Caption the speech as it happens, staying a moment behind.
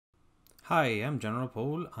Hi, I'm General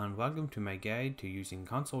Pole and welcome to my guide to using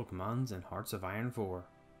console commands in Hearts of Iron 4.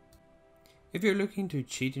 If you're looking to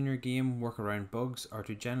cheat in your game, work around bugs, or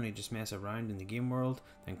to generally just mess around in the game world,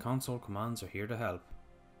 then console commands are here to help.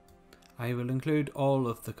 I will include all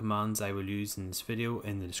of the commands I will use in this video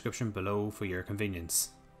in the description below for your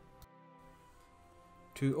convenience.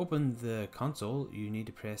 To open the console, you need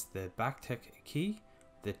to press the backtick key,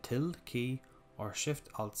 the tilde key, or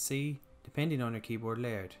Shift-Alt-C depending on your keyboard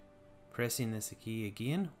layout. Pressing this key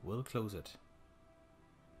again will close it.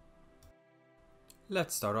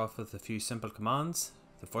 Let's start off with a few simple commands,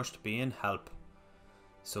 the first being help.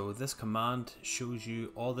 So this command shows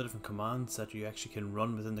you all the different commands that you actually can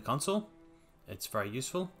run within the console. It's very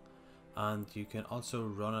useful, and you can also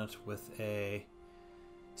run it with a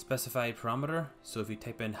specified parameter. So if you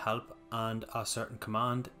type in help and a certain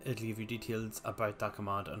command, it'll give you details about that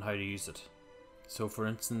command and how to use it. So for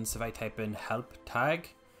instance, if I type in help tag,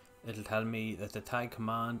 it'll tell me that the tag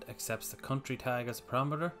command accepts the country tag as a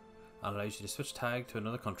parameter and allows you to switch tag to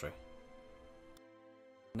another country.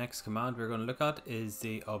 Next command we're going to look at is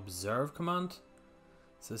the observe command.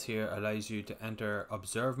 So this here allows you to enter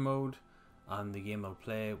observe mode and the game will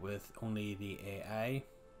play with only the AI.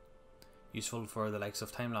 Useful for the likes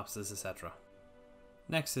of time lapses, etc.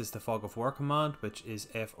 Next is the fog of war command, which is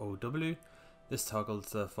FOW. This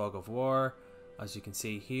toggles the fog of war. As you can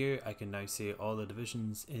see here, I can now see all the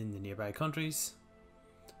divisions in the nearby countries.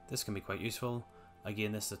 This can be quite useful.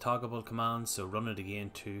 Again, this is a toggleable command, so run it again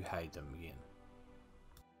to hide them again.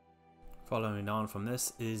 Following on from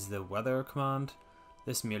this is the weather command.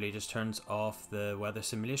 This merely just turns off the weather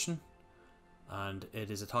simulation, and it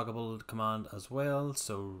is a toggleable command as well,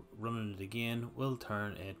 so running it again will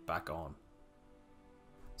turn it back on.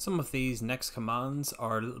 Some of these next commands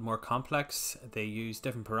are a little more complex. They use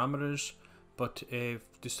different parameters. But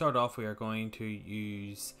to start off, we are going to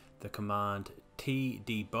use the command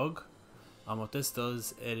tdebug, and what this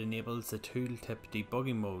does, it enables the tooltip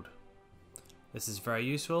debugging mode. This is very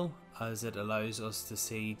useful as it allows us to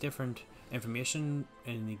see different information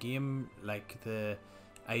in the game, like the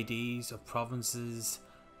IDs of provinces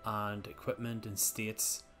and equipment and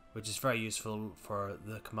states, which is very useful for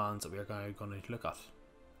the commands that we are going to look at.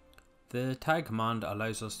 The tag command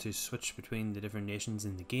allows us to switch between the different nations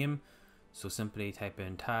in the game. So simply type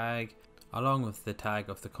in tag along with the tag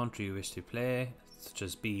of the country you wish to play, such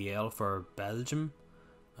as BEL for Belgium,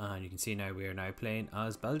 and you can see now we are now playing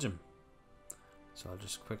as Belgium. So I'll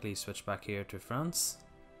just quickly switch back here to France.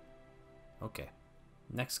 Okay,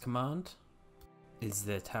 next command is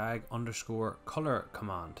the tag underscore color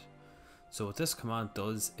command. So what this command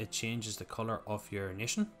does, it changes the color of your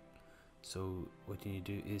nation. So what you need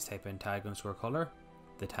to do is type in tag underscore color,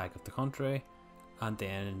 the tag of the country, and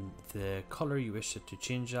then the color you wish it to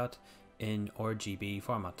change that in RGB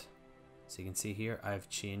format. So you can see here I've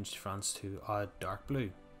changed France to a dark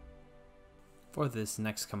blue. For this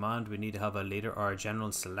next command we need to have a leader or a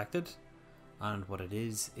general selected, and what it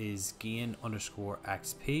is gain underscore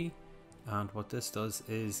XP, and what this does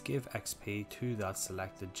is give XP to that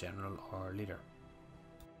selected general or leader.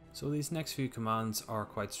 So these next few commands are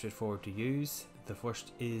quite straightforward to use. The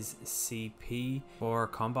first is CP for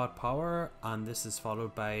combat power, and this is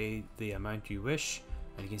followed by the amount you wish,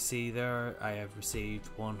 and you can see there I have received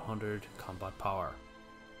 100 combat power.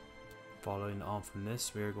 Following on from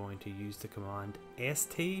this, we are going to use the command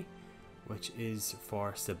ST, which is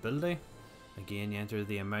for stability. Again, you enter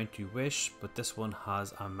the amount you wish, but this one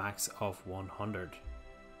has a max of 100,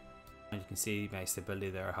 and you can see my stability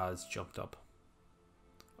there has jumped up.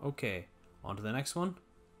 Okay, on to the next one.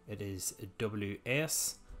 It is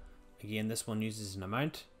WS. Again, this one uses an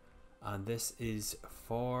amount, and this is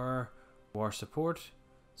for war support.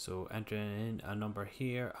 So enter in a number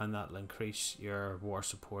here and that will increase your war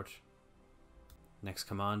support. Next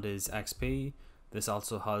command is XP. This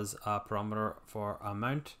also has a parameter for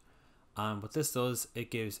amount, and what this does, it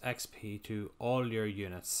gives XP to all your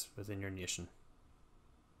units within your nation.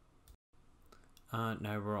 And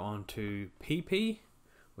now we're on to PP,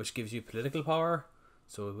 which gives you political power.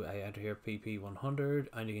 So I enter here PP 100,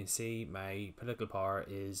 and you can see my political power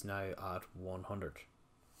is now at 100.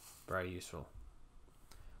 Very useful.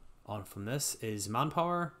 On from this is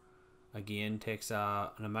manpower. Again, takes an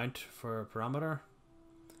amount for a parameter,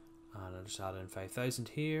 and I'll just add in 5,000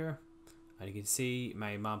 here, and you can see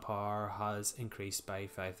my manpower has increased by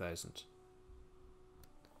 5,000.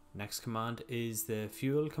 Next command is the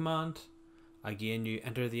fuel command. Again, you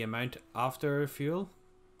enter the amount after fuel,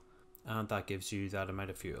 and that gives you that amount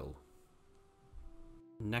of fuel.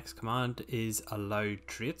 Next command is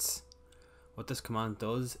allowtraits. what this command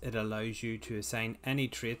does, it allows you to assign any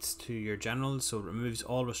traits to your generals, so it removes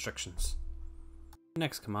all restrictions. The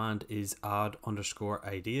next command is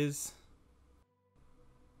add_ideas.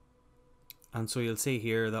 And so you'll see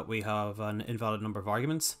here that we have an invalid number of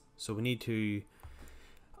arguments. So we need to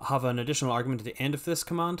have an additional argument at the end of this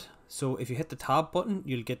command. So if you hit the tab button,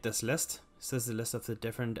 you'll get this list. This is the list of the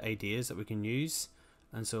different ideas that we can use.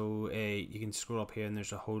 And so you can scroll up here and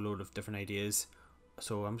there's a whole load of different ideas.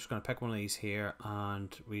 So I'm just going to pick one of these here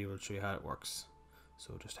and we will show you how it works.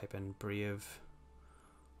 So just type in brave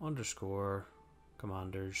 _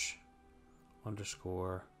 commanders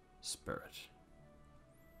 _ spirit.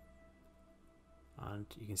 And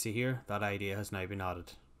you can see here that idea has now been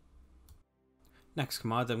added. Next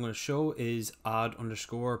command that I'm going to show is add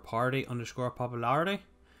 _party _popularity.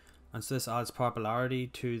 And so this adds popularity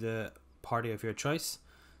to the party of your choice.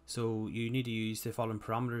 So you need to use the following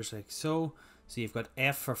parameters like so. So you've got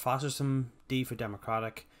F for fascism, D for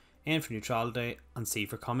democratic, N for neutrality, and C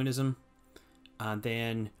for communism. And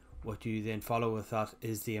then what you then follow with that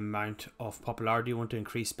is the amount of popularity you want to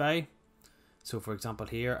increase by. So for example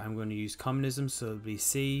here, I'm going to use communism, so it'll be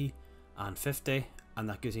C and 50, and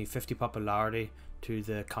that gives me 50 popularity to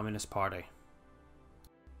the Communist Party.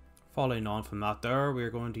 Following on from that there,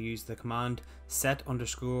 we're going to use the command set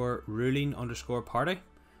 _ruling _party,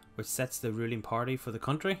 which sets the ruling party for the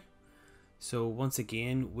country. So once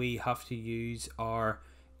again, we have to use our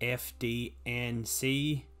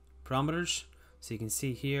FDNC parameters. So you can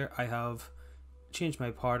see here, I have changed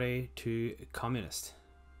my party to communist.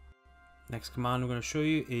 Next command I'm going to show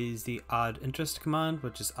you is the add interest command,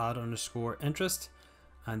 which is add _interest,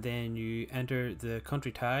 and then you enter the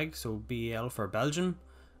country tag, so BL for Belgium,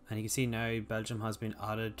 and you can see now Belgium has been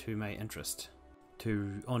added to my interest.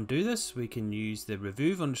 To undo this, we can use the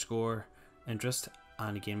remove _interest,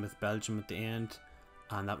 and again with Belgium at the end,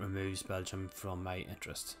 and that removes Belgium from my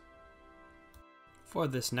interest. For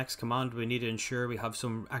this next command, we need to ensure we have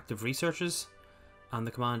some active researches, and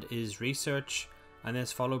the command is research, and then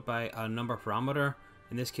it's followed by a number parameter.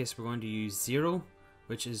 In this case we're going to use 0,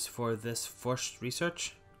 which is for this first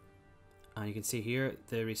research, and you can see here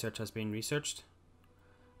the research has been researched.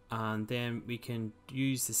 And then we can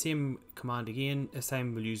use the same command again. This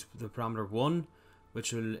time we'll use the parameter 1,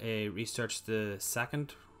 which will research the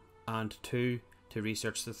second, and 2 to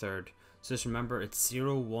research the third. So just remember it's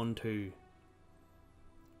 0, 1, 2.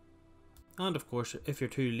 And of course, if you're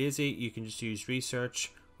too lazy, you can just use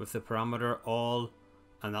research with the parameter all,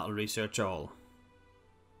 and that'll research all.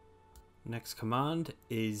 Next command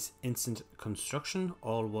is instant construction,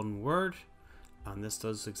 all one word, and this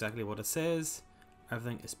does exactly what it says.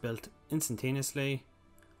 Everything is built instantaneously,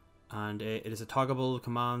 and it is a toggleable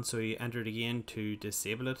command, so you enter it again to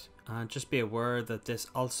disable it, and just be aware that this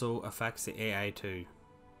also affects the AI too.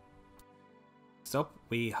 Next up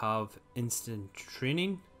we have instant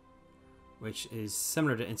training, which is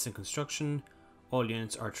similar to instant construction. All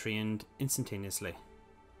units are trained instantaneously,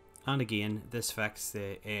 and again this affects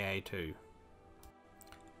the AI too.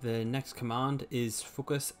 The next command is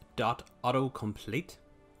focus.autocomplete,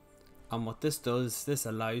 and what this does, this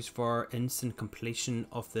allows for instant completion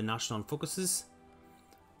of the national focuses.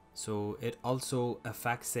 So it also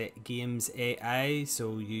affects the game's AI,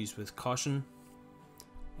 so use with caution.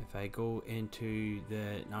 If I go into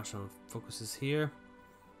the national focuses here,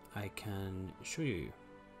 I can show you.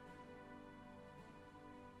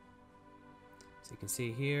 So you can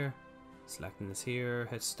see here, selecting this here,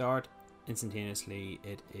 hit start, instantaneously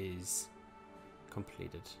it is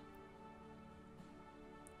completed.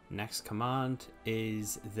 Next command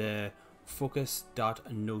is the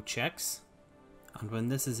focus.nochecks, and when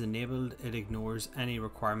this is enabled it ignores any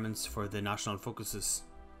requirements for the national focuses.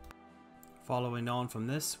 Following on from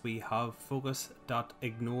this we have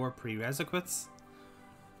focus.ignoreprerequisites,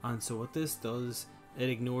 and so what this does, it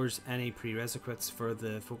ignores any prerequisites for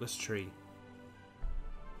the focus tree.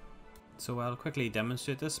 So I'll quickly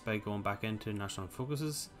demonstrate this by going back into national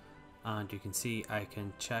focuses, and you can see I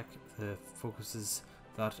can check the focuses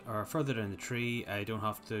that are further down the tree. I don't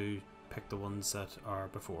have to pick the ones that are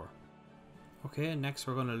before. Okay, next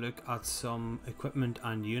we're going to look at some equipment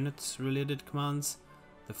and units related commands.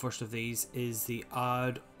 The first of these is the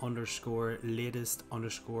add _latest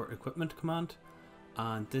 _equipment command,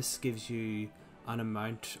 and this gives you an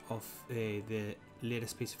amount of the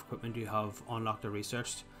latest piece of equipment you have unlocked or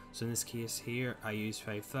researched. So in this case here I use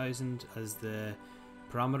 5000 as the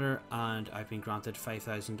parameter, and I've been granted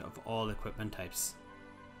 5000 of all equipment types.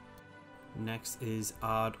 Next is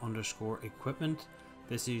add _equipment.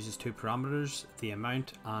 This uses two parameters, the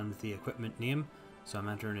amount and the equipment name. So I'm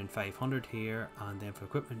entering in 500 here, and then for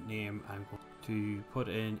equipment name I'm going. to put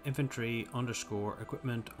in infantry underscore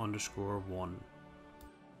equipment underscore 1.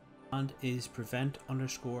 Command is prevent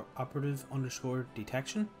underscore operative underscore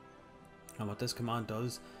detection, and what this command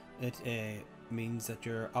does, it means that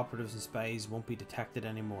your operatives and spies won't be detected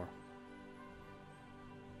anymore.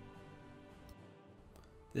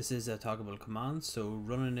 This is a toggleable command, so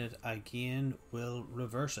running it again will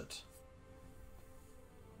reverse it.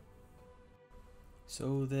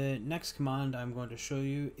 So the next command I'm going to show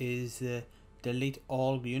you is the delete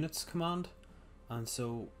all units command, and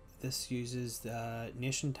so this uses the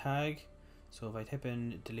nation tag. So if I type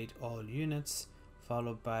in delete all units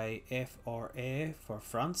followed by F or A for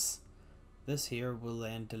France, this here will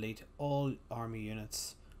then delete all army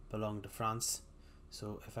units belong to France.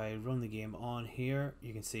 So if I run the game on here,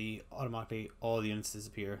 you can see automatically all the units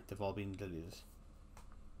disappear, they've all been deleted.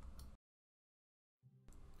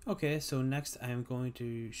 Okay, so next I'm going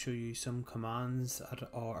to show you some commands that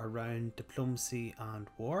are around diplomacy and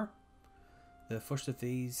war. The first of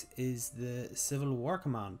these is the civil war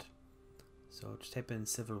command. So just type in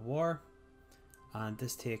civil war, and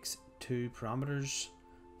this takes two parameters.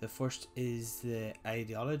 The first is the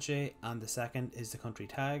ideology and the second is the country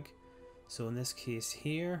tag. So in this case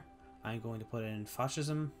here, I'm going to put in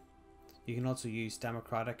fascism. You can also use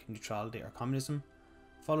democratic, neutrality or communism,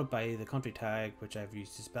 followed by the country tag, which I've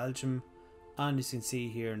used as Belgium. And as you can see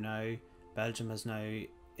here now, Belgium is now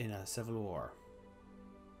in a civil war.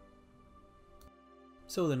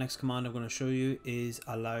 So the next command I'm going to show you is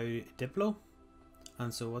allowdiplo.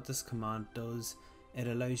 And so what this command does, it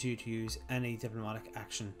allows you to use any diplomatic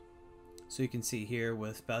action. So you can see here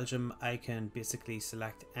with Belgium, I can basically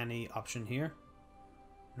select any option here.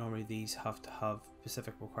 Normally these have to have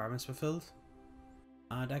specific requirements fulfilled.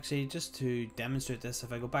 And actually, just to demonstrate this,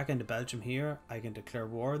 if I go back into Belgium here, I can declare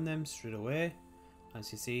war on them straight away.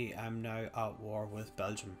 As you see, I'm now at war with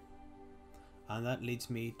Belgium. And that leads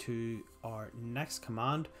me to our next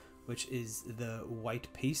command, which is the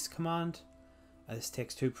whitepeace command. This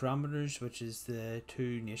takes two parameters, which is the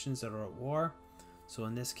two nations that are at war. So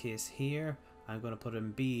in this case here, I'm going to put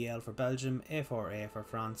in BEL for Belgium, F or A for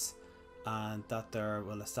France, and that there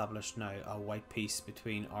will establish now a white peace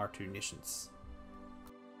between our two nations.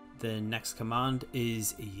 The next command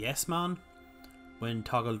is yesman. When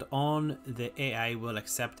toggled on, the AI will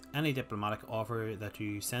accept any diplomatic offer that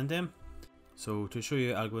you send them. So to show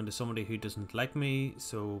you, I'll go into somebody who doesn't like me,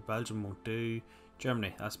 so Belgium won't do,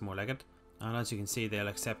 Germany, that's more like it. And as you can see, they'll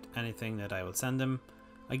accept anything that I will send them.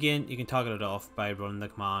 Again, you can toggle it off by running the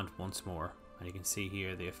command once more, and you can see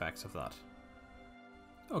here the effects of that.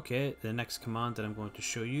 Okay, the next command that I'm going to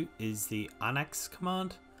show you is the annex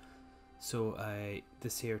command. So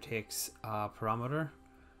this here takes a parameter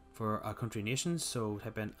for a country nation, so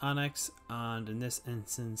type in annex, and in this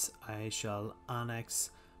instance I shall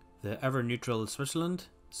annex the ever neutral Switzerland.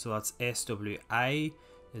 So that's SWI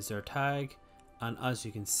is their tag, and as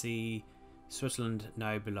you can see, Switzerland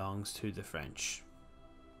now belongs to the French.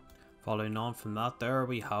 Following on from that, there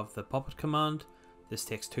we have the puppet command. This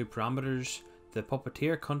takes two parameters, the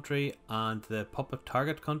puppeteer country and the puppet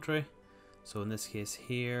target country. So in this case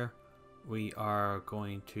here, we are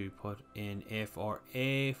going to put in F or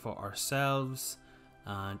A for ourselves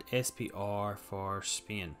and SPR for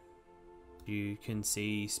Spain. You can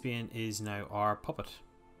see Spain is now our puppet.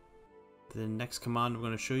 The next command I'm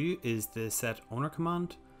going to show you is the setowner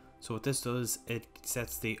command. So what this does, it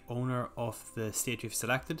sets the owner of the state you've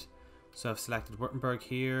selected. So I've selected Württemberg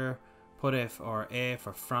here, put F or A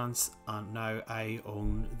for France, and now I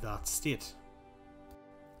own that state.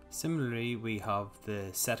 Similarly, we have the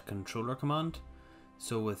set controller command.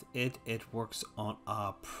 So with it, it works on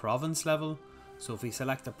a province level. So if we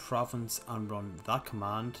select a province and run that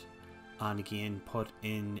command, and again put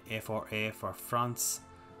in F or A for France,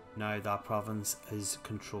 now that province is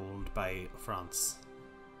controlled by France.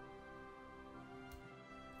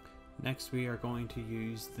 Next we are going to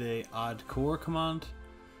use the add core command.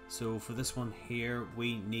 So for this one here,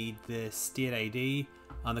 we need the state ID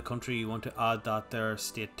and the country you want to add that there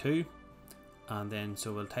state to. And then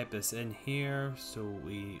so we'll type this in here. So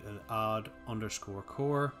we will add underscore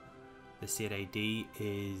core. The state ID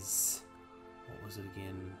is, what was it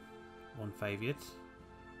again? 158.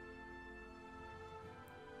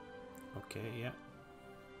 Okay, yeah.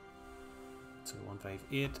 So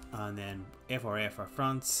 158, and then F or A for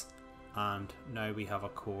France. And now we have a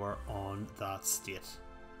core on that state,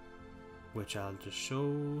 which I'll just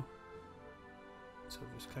show. So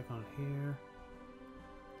just click on it here,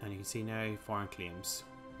 and you can see now foreign claims,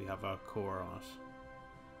 we have a core on it.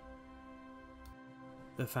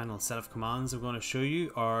 The final set of commands I'm going to show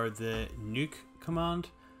you are the nuke command,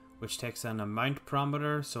 which takes an amount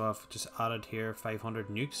parameter. So I've just added here 500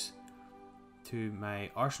 nukes to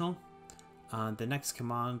my arsenal. And the next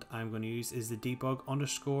command I'm going to use is the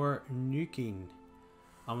debug_nuking.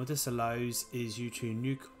 And what this allows is you to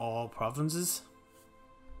nuke all provinces.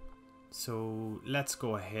 So let's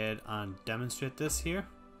go ahead and demonstrate this here.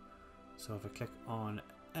 So if I click on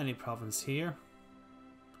any province here,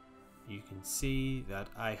 you can see that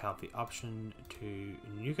I have the option to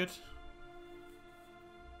nuke it.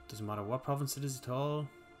 Doesn't matter what province it is at all,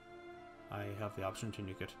 I have the option to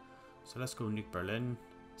nuke it. So let's go nuke Berlin,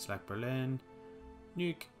 select Berlin,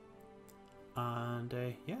 nuke, and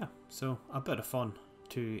yeah, so a bit of fun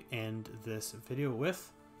to end this video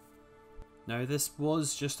with. Now this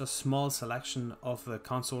was just a small selection of the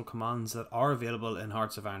console commands that are available in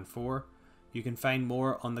Hearts of Iron 4. You can find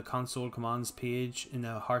more on the console commands page in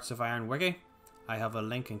the Hearts of Iron wiki. I have a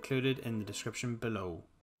link included in the description below.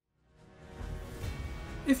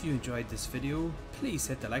 If you enjoyed this video, please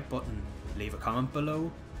hit the like button, leave a comment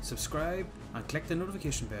below, subscribe and click the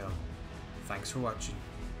notification bell. Thanks for watching.